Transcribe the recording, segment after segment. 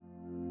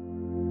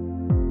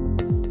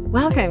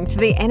Welcome to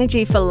the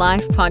Energy for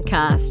Life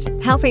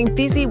podcast, helping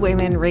busy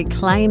women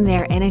reclaim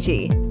their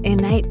energy,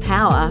 innate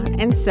power,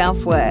 and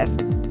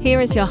self-worth. Here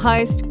is your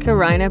host,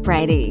 Corona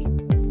Brady.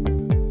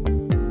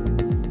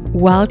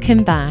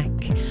 Welcome back.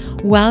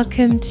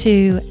 Welcome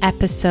to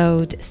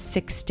episode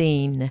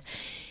 16.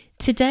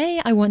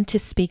 Today, I want to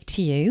speak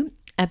to you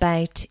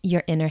about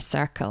your inner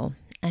circle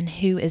and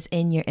who is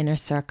in your inner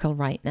circle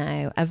right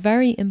now. A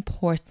very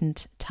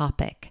important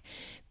topic,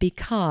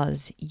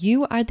 because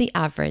you are the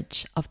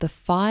average of the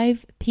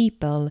 5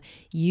 people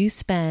you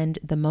spend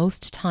the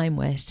most time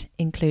with,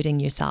 including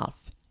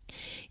yourself.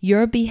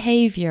 Your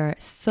behavior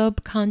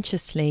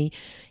subconsciously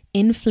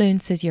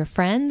influences your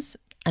friends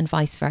and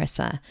vice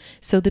versa.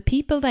 So the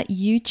people that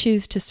you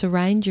choose to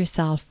surround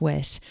yourself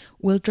with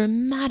will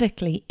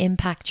dramatically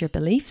impact your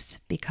beliefs,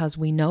 because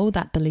we know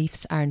that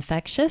beliefs are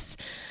infectious,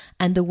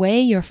 and the way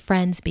your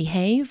friends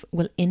behave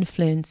will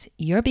influence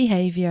your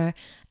behavior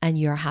and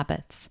your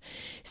habits.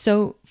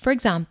 So, for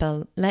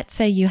example, let's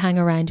say you hang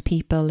around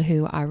people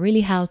who are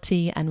really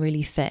healthy and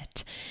really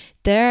fit.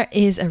 There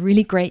is a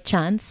really great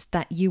chance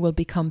that you will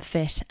become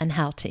fit and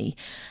healthy.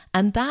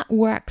 And that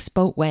works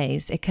both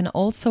ways. It can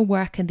also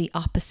work in the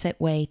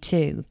opposite way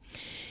too.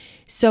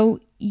 So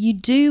you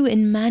do,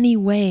 in many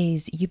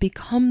ways, you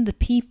become the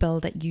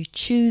people that you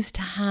choose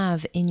to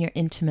have in your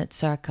intimate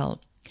circle.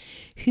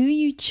 Who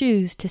you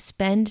choose to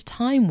spend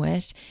time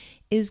with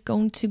is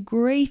going to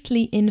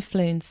greatly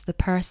influence the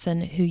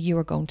person who you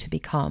are going to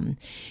become.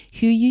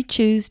 Who you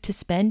choose to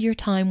spend your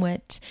time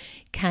with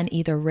can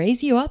either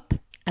raise you up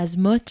as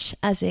much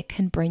as it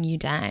can bring you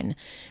down.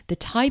 The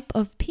type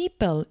of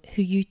people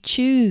who you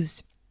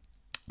choose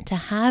to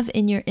have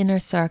in your inner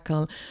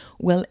circle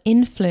will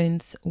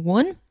influence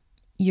 1,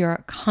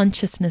 your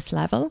consciousness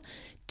level,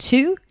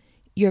 2,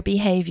 your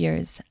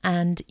behaviors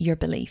and your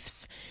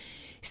beliefs.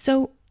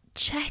 So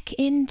check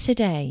in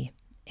today.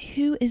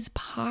 Who is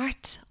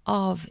part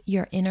of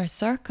your inner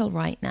circle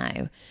right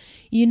now?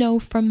 You know,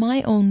 from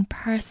my own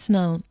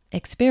personal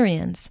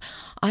experience,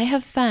 I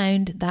have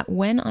found that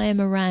when I am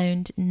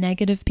around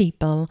negative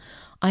people,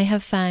 I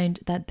have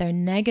found that their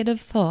negative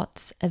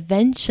thoughts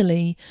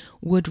eventually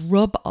would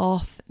rub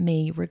off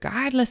me,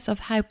 regardless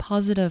of how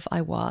positive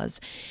I was.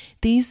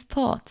 These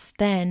thoughts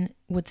then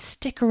would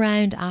stick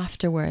around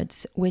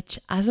afterwards, which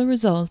as a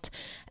result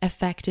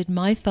affected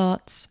my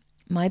thoughts,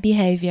 my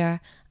behavior,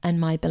 and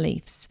my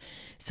beliefs.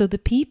 So the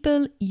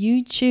people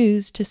you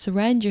choose to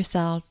surround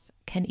yourself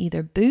can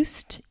either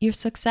boost your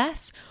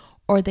success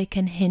or they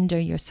can hinder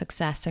your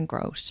success and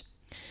growth.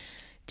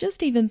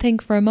 Just even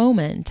think for a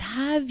moment,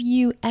 have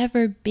you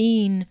ever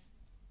been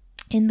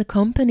in the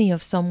company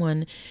of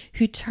someone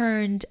who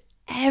turned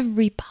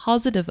every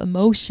positive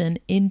emotion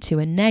into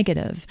a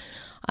negative?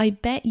 I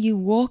bet you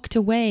walked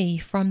away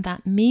from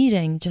that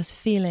meeting just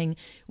feeling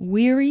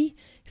weary,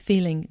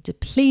 feeling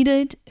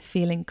depleted,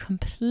 feeling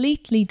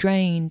completely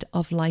drained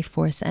of life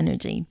force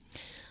energy.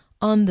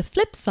 On the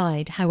flip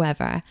side,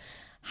 however,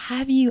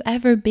 have you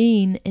ever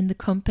been in the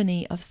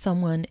company of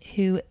someone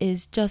who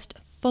is just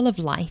full of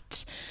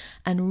light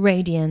and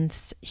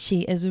radiance?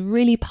 She is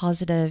really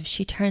positive.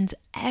 She turns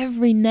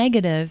every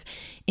negative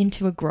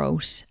into a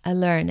growth, a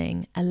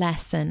learning, a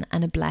lesson,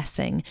 and a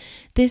blessing.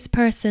 This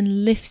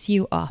person lifts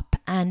you up,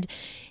 and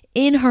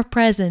in her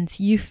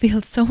presence, you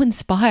feel so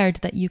inspired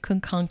that you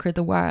can conquer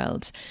the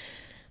world.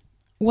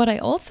 What I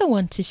also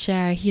want to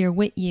share here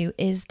with you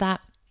is that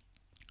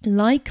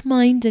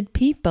like-minded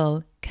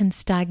people can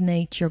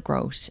stagnate your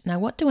growth. Now,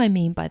 what do I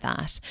mean by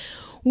that?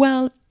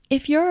 Well,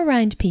 if you're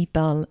around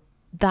people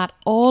that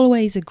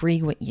always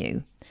agree with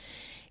you,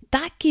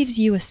 that gives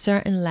you a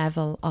certain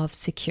level of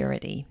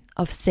security,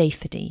 of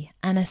safety,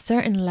 and a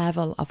certain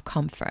level of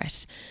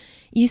comfort.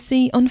 You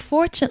see,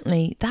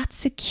 unfortunately, that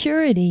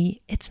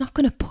security, it's not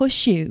going to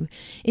push you.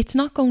 It's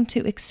not going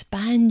to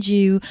expand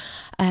you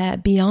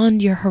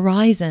beyond your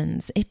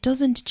horizons. It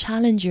doesn't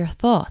challenge your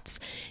thoughts.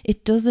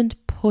 It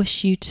doesn't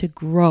push you to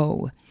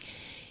grow.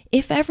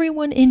 If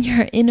everyone in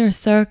your inner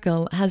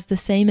circle has the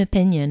same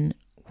opinion,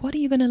 what are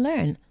you going to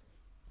learn?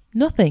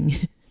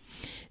 Nothing.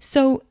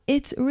 So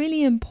it's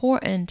really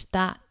important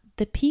that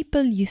the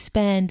people you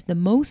spend the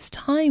most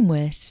time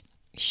with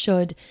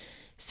should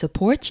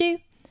support you.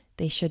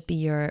 They should be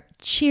your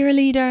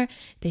cheerleader.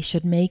 They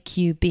should make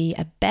you be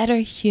a better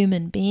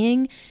human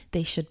being.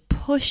 They should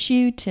push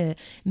you to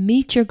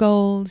meet your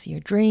goals, your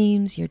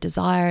dreams, your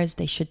desires.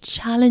 They should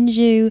challenge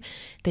you.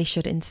 They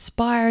should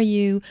inspire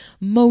you,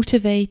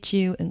 motivate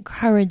you,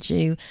 encourage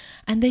you,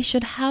 and they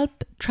should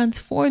help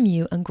transform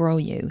you and grow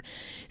you.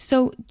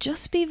 So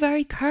just be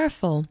very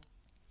careful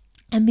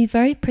and be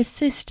very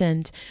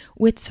persistent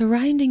with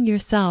surrounding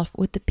yourself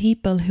with the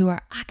people who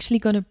are actually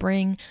going to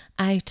bring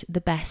out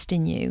the best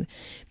in you.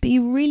 Be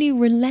really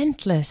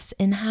relentless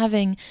in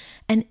having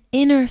an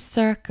inner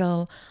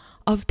circle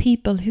of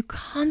people who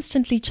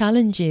constantly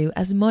challenge you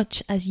as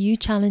much as you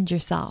challenge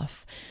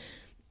yourself.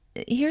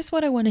 Here's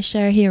what I want to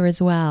share here as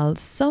well.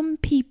 Some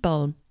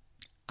people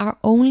are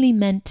only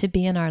meant to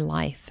be in our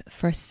life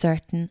for a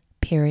certain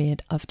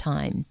period of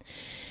time.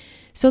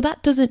 So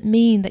that doesn't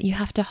mean that you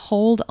have to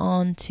hold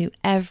on to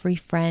every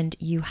friend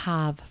you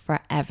have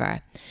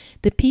forever.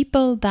 The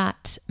people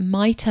that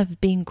might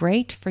have been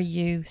great for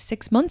you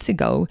 6 months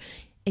ago,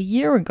 a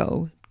year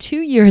ago, 2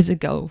 years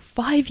ago,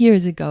 5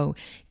 years ago,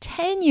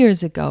 10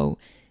 years ago,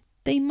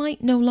 they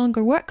might no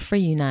longer work for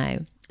you now.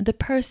 The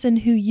person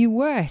who you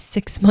were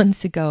 6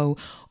 months ago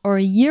or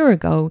a year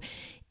ago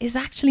is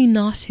actually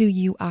not who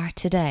you are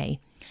today.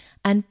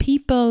 And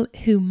people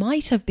who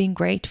might have been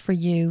great for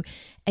you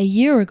a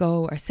year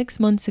ago or 6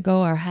 months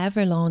ago or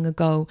however long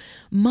ago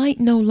might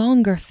no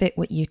longer fit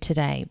with you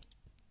today.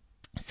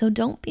 So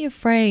don't be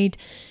afraid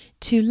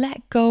to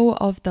let go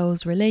of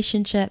those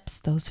relationships,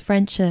 those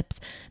friendships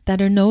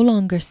that are no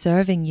longer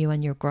serving you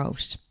and your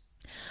growth.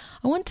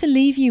 I want to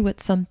leave you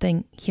with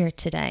something here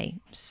today,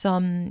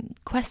 some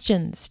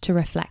questions to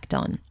reflect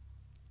on.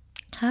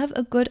 Have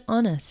a good,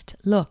 honest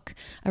look,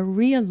 a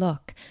real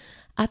look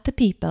at the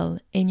people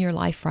in your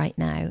life right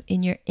now,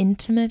 in your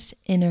intimate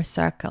inner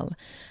circle,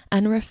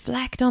 and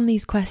reflect on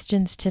these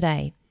questions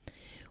today.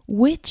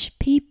 Which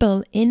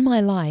people in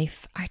my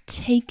life are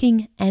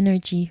taking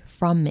energy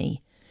from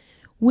me?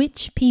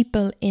 Which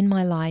people in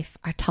my life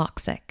are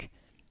toxic?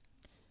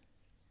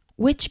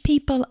 Which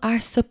people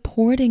are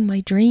supporting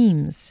my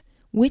dreams?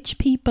 Which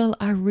people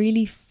are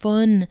really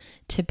fun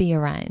to be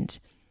around?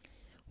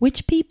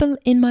 Which people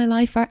in my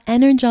life are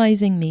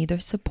energizing me? They're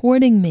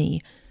supporting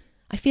me.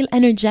 I feel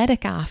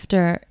energetic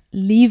after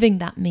leaving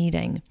that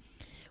meeting.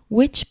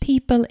 Which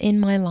people in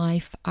my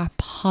life are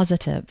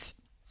positive?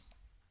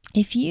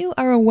 If you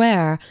are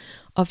aware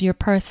of your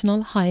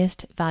personal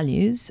highest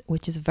values,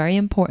 which is a very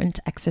important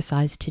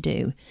exercise to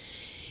do,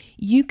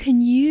 you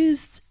can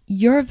use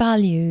your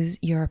values,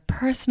 your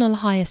personal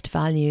highest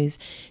values,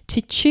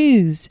 to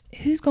choose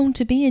who's going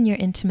to be in your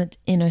intimate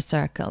inner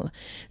circle.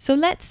 So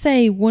let's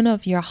say one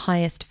of your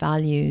highest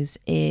values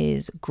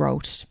is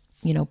growth,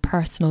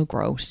 personal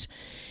growth.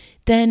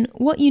 Then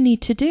what you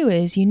need to do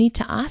is you need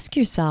to ask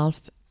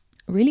yourself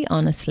really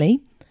honestly,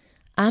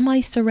 am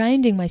I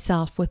surrounding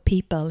myself with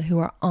people who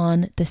are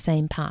on the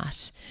same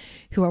path,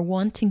 who are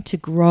wanting to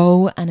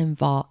grow and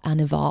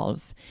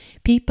evolve,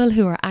 people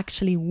who are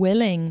actually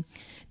willing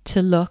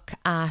to look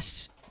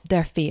at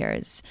their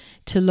fears,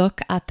 to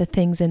look at the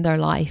things in their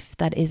life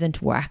that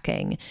isn't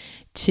working,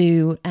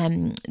 to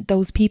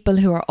those people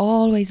who are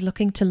always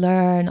looking to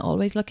learn,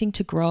 always looking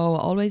to grow,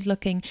 always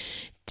looking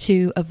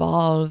to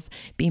evolve,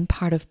 being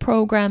part of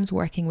programs,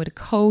 working with a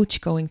coach,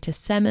 going to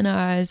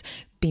seminars,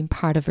 being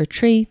part of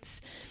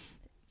retreats.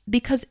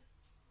 Because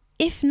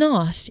if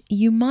not,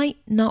 you might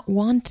not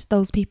want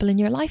those people in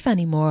your life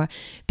anymore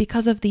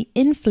because of the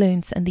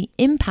influence and the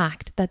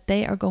impact that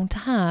they are going to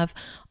have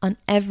on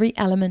every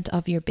element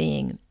of your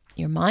being,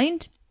 your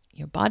mind,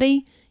 your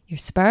body, your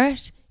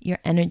spirit, your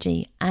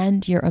energy,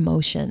 and your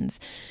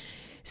emotions.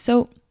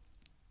 So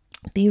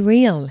be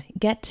real,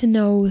 get to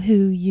know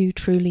who you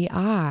truly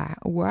are,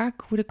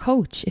 work with a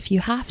coach if you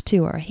have to,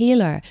 or a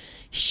healer,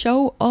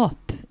 show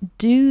up,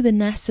 do the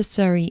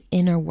necessary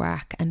inner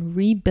work and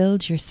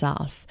rebuild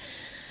yourself.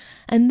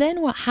 And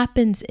then what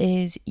happens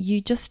is you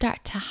just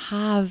start to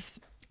have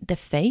the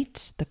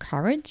faith, the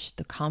courage,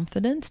 the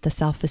confidence, the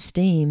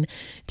self-esteem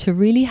to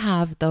really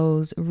have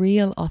those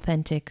real,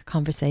 authentic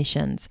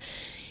conversations.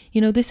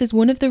 This is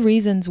one of the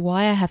reasons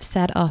why I have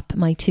set up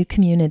my 2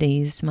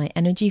 communities, my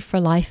Energy for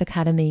Life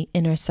Academy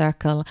Inner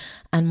Circle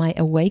and my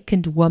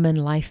Awakened Woman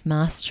Life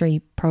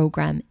Mastery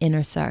Program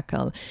Inner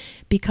Circle,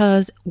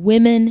 because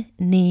women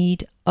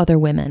need other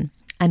women.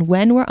 And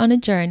when we're on a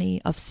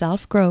journey of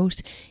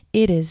self-growth,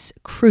 it is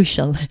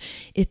crucial.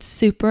 It's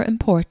super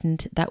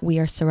important that we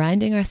are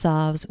surrounding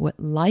ourselves with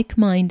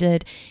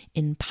like-minded,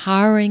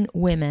 empowering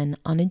women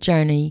on a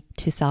journey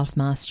to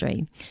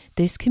self-mastery.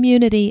 This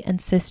community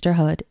and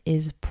sisterhood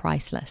is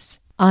priceless.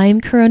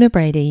 I'm Corona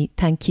Brady.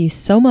 Thank you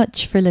so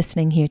much for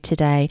listening here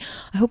today.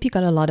 I hope you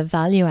got a lot of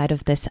value out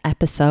of this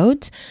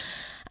episode.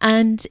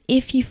 And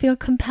if you feel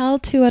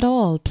compelled to at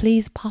all,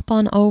 please pop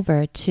on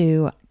over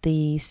to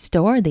the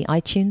store, the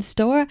iTunes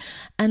store,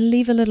 and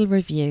leave a little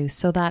review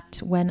so that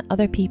when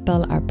other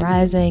people are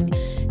browsing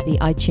the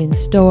iTunes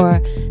store,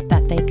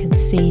 that they can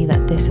see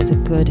that this is a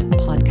good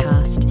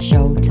podcast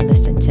show to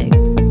listen to.